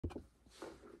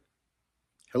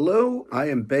Hello, I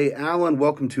am Bay Allen.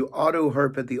 Welcome to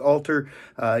Autoharp at the Altar.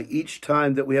 Each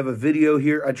time that we have a video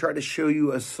here, I try to show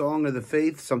you a song of the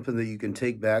faith, something that you can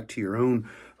take back to your own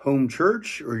home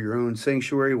church or your own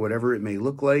sanctuary, whatever it may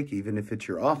look like, even if it's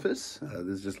your office.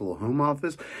 This is just a little home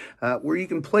office, where you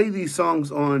can play these songs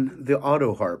on the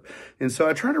Autoharp. And so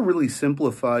I try to really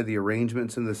simplify the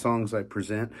arrangements in the songs I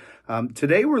present.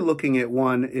 Today we're looking at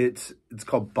one, it's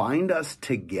called Bind Us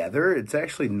Together. It's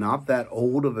actually not that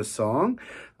old of a song,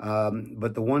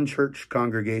 but the one church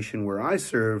congregation where I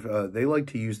serve, they like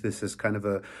to use this as kind of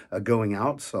a going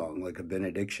out song, like a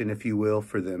benediction, if you will,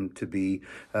 for them to be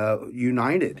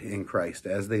united in Christ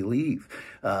as they leave.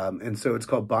 And so it's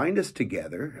called Bind Us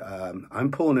Together.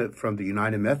 I'm pulling it from the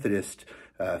United Methodist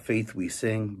Faith We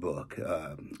Sing book,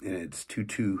 and it's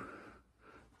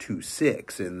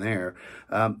 2226 in there.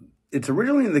 It's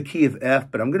originally in the key of F,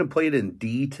 but I'm going to play it in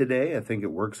D today. I think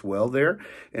it works well there.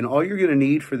 And all you're going to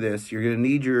need for this, you're going to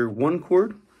need your 1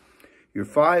 chord, your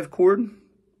 5 chord.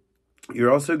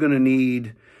 You're also going to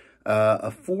need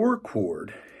a 4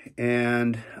 chord.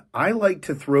 And I like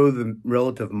to throw the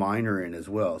relative minor in as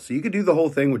well. So you could do the whole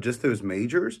thing with just those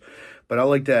majors, but I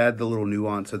like to add the little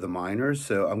nuance of the minors.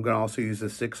 So I'm going to also use a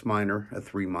 6 minor, a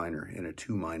 3 minor, and a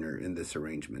 2 minor in this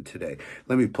arrangement today.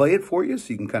 Let me play it for you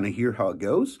so you can kind of hear how it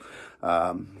goes.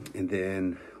 And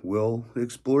then we'll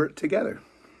explore it together.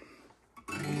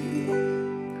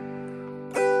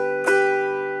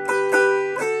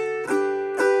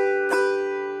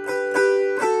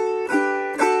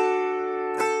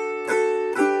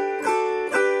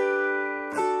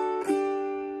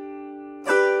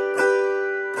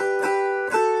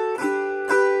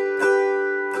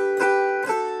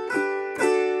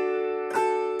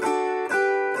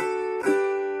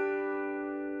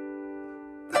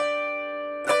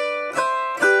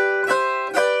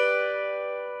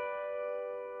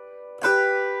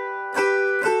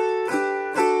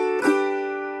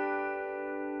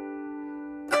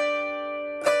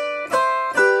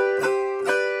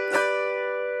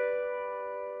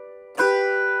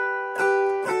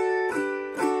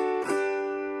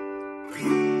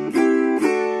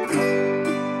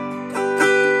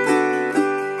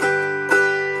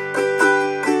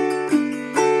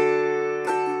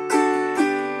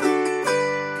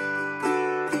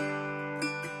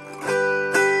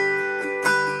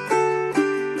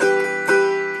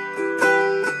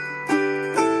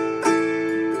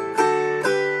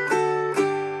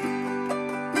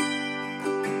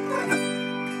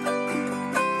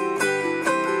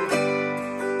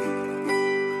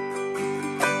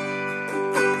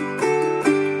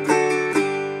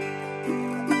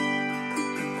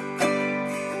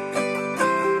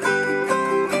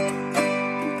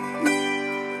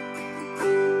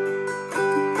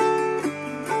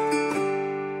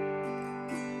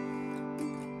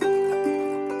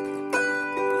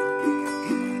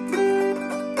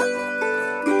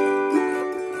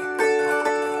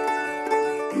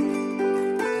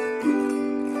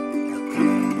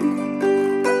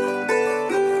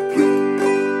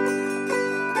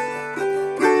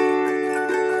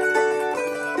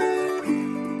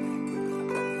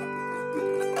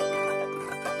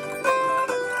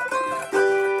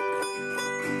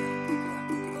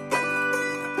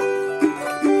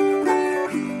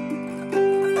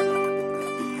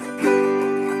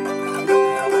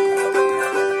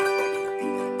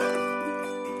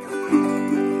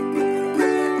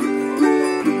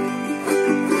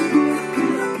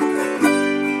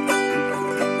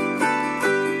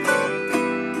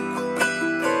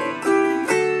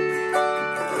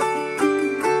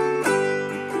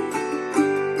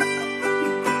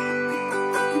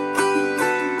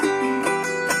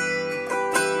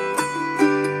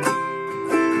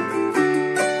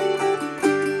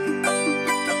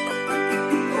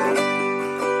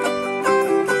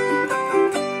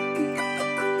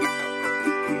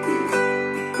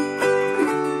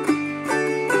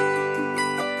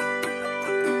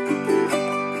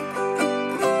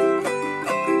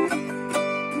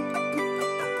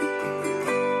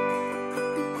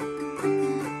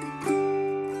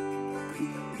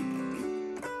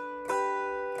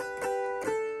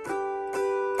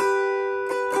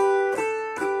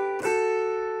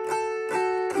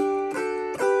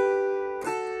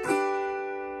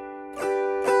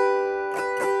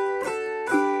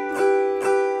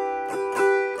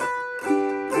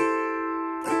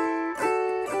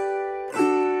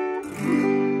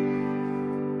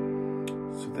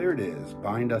 There it is,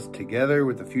 Bind Us Together,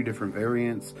 with a few different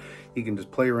variants. You can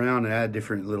just play around and add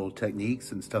different little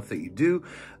techniques and stuff that you do.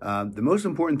 The most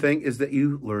important thing is that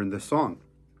you learn the song.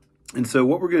 And so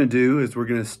what we're going to do is we're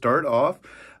going to start off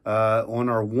on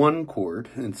our 1 chord.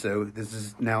 And so this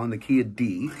is now in the key of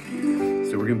D.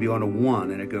 So we're going to be on a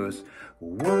 1, and it goes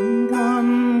 1,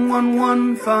 1, 1,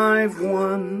 1, 5,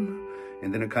 1.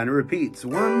 And then it kind of repeats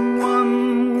 1,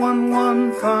 1, 1,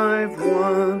 1, 5,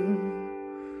 1.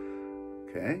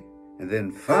 Okay. And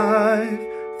then 5,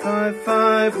 5,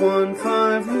 5, 1,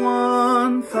 5,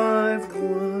 1, 5,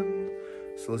 1.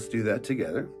 So let's do that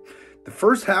together. The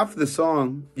first half of the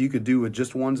song you could do with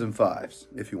just 1s and 5s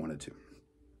if you wanted to.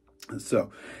 So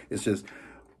it's just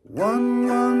 1,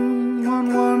 1,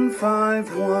 1, 1,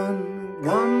 5, 1,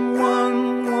 1,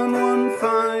 1, 1, 1,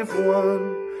 5,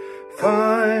 1,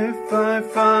 5,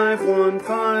 5, 5, 1,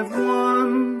 5,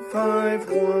 1, 5,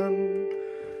 1.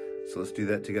 So let's do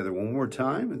that together one more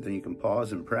time, and then you can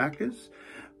pause and practice.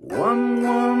 1,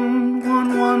 1,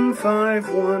 1, 1,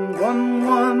 5, 1, 1,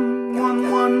 1,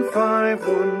 1, 1, 5,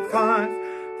 1, 5,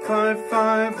 5,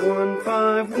 5, 1,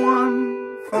 5,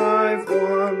 1, 5,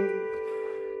 1.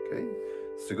 Okay,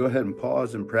 so go ahead and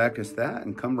pause and practice that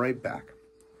and come right back.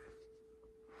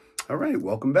 All right,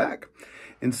 welcome back.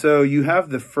 And so you have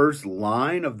the first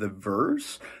line of the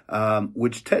verse,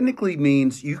 which technically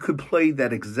means you could play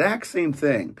that exact same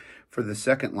thing for the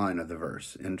second line of the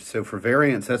verse. And so for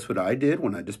variants, that's what I did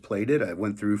when I just played it. I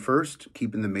went through first,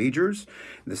 keeping the majors.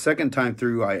 The second time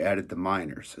through, I added the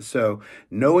minors. So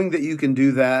knowing that you can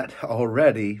do that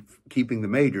already, keeping the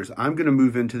majors, I'm going to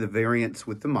move into the variants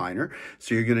with the minor.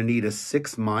 So you're going to need a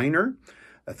 6 minor,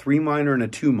 a 3 minor, and a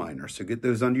 2 minor. So get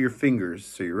those under your fingers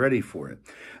so you're ready for it.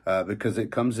 Because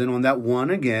it comes in on that 1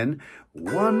 again.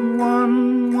 1,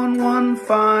 1, 1, 1,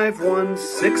 5, 1,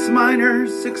 6 minor,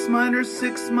 6 minor,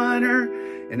 6 minor.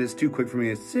 And it's too quick for me.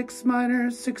 It's 6 minor,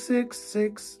 6, 6,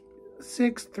 6,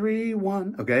 6, 3,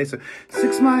 1. Okay, so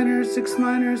 6 minor, 6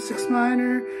 minor, 6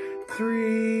 minor,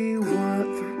 3,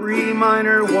 1, 3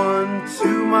 minor, 1,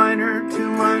 2 minor,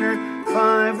 2 minor,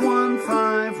 5, 1,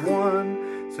 5,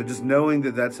 1. So just knowing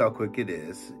that that's how quick it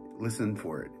is, listen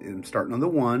for it. I'm starting on the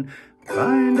 1.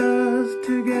 Bind us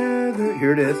together.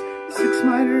 Here it is. 6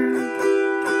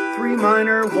 minor, 3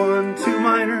 minor, 1, 2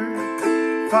 minor,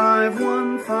 5,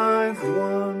 1, 5,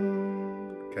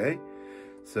 1. Okay,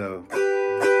 so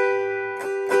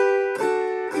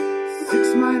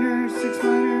 6 minor, 6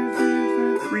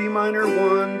 minor, 3 minor,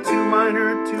 1, 2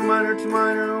 minor, 2 minor, 2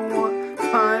 minor, 1,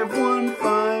 5, 1,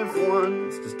 5, 1.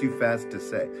 It's just too fast to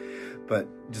say. But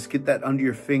just get that under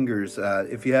your fingers.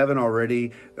 If you haven't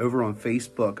already, over on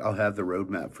Facebook, I'll have the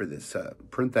roadmap for this.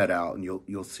 Print that out, and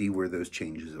you'll see where those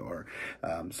changes are.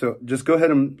 So just go ahead,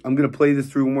 and I'm going to play this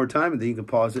through one more time, and then you can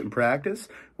pause it and practice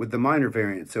with the minor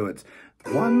variant. So it's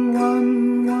 1,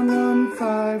 1, 1, 1,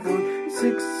 5, 1,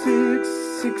 6, 6,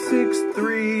 6, 6,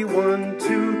 3, 1,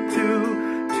 2,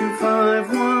 2, 2,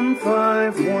 5, 1,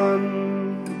 5,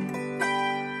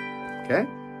 1. Okay?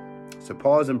 So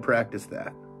pause and practice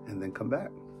that, and then come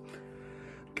back.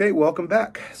 Okay, welcome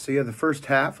back. So you have the first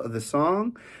half of the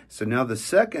song. So now the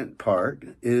second part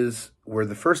is where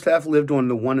the first half lived on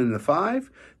the 1 and the 5.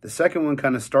 The second one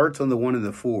kind of starts on the 1 and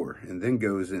the 4, and then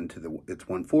goes into it's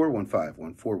 1, 4, 1, 5,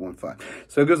 1, 4, 1, 5.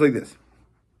 So it goes like this.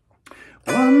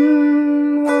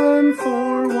 1, 1,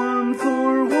 4, 1,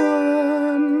 4,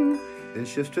 1. Then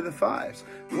shifts to the 5s.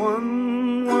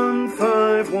 1, 1,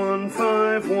 5, 1,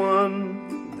 5, 1.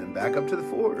 And then back up to the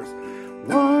 4s.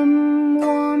 1,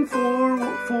 1, 4,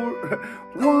 4,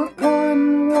 1,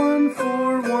 1, 1,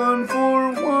 4, 1,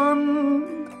 4,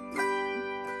 1.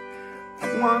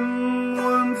 1,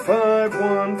 1, 5,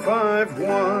 1, 5,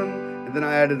 1. And then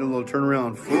I added a little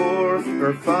turnaround, 4,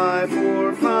 or 5,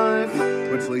 4,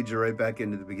 5, which leads you right back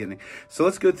into the beginning. So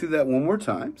let's go through that one more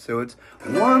time. So it's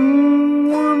 1,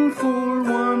 1, 4,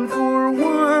 1, 4,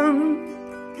 1.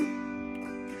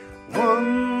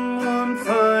 1, 1,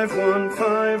 5, 1,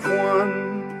 5,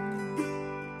 1.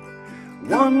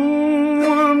 1,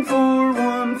 1, 4,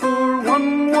 1, 4,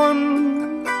 1,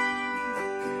 1.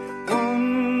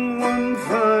 1, 1,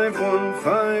 5, 1,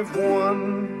 5,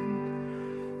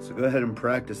 1. So go ahead and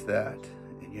practice that,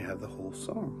 and you have the whole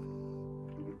song.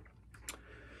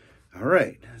 All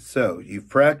right, so you've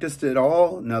practiced it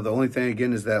all. Now the only thing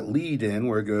again is that lead in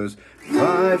where it goes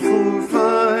 5, 4,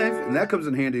 5, and that comes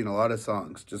in handy in a lot of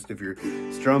songs. Just if you're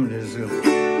strumming, just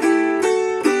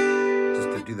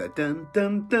to do that dun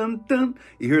dun dun dun.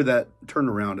 You hear that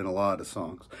turnaround in a lot of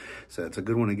songs, so it's a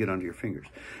good one to get under your fingers.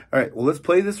 All right, well let's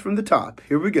play this from the top.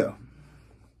 Here we go.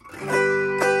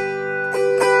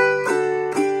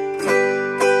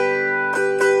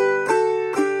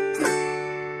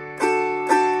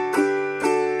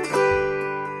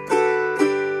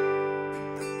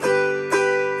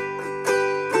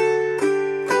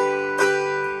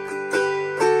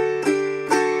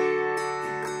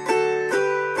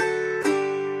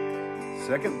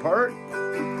 Second part.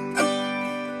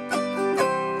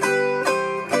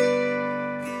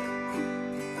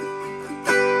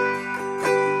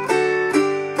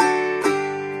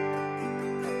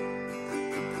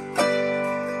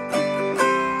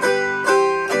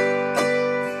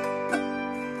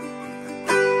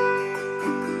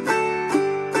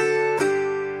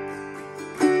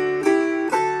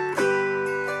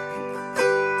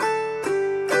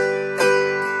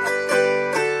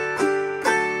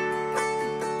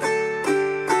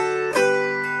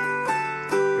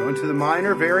 To the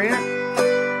minor variant.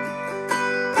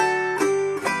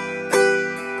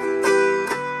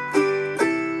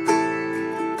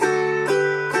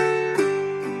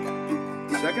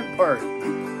 Second part.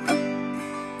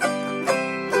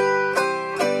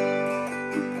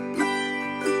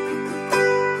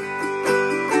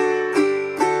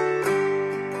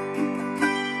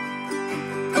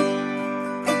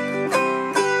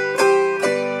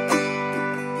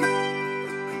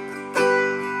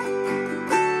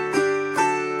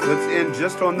 Let's end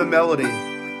just on the melody.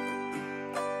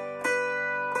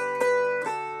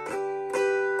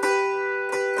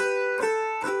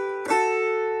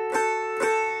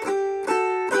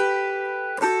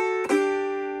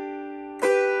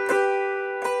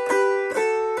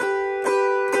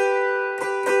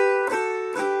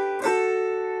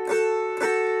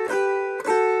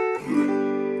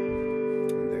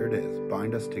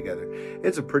 Bind Us Together.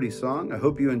 It's a pretty song. I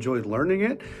hope you enjoyed learning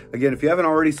it. Again, if you haven't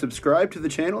already, subscribed to the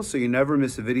channel so you never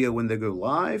miss a video when they go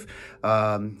live.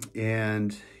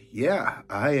 And yeah,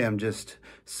 I am just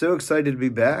so excited to be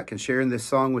back and sharing this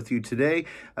song with you today.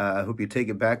 I hope you take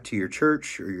it back to your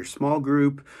church or your small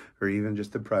group or even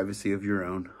just the privacy of your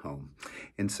own home.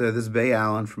 And so this is Bay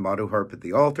Allen from Autoharp at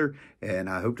the Altar, and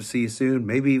I hope to see you soon,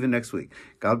 maybe even next week.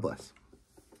 God bless.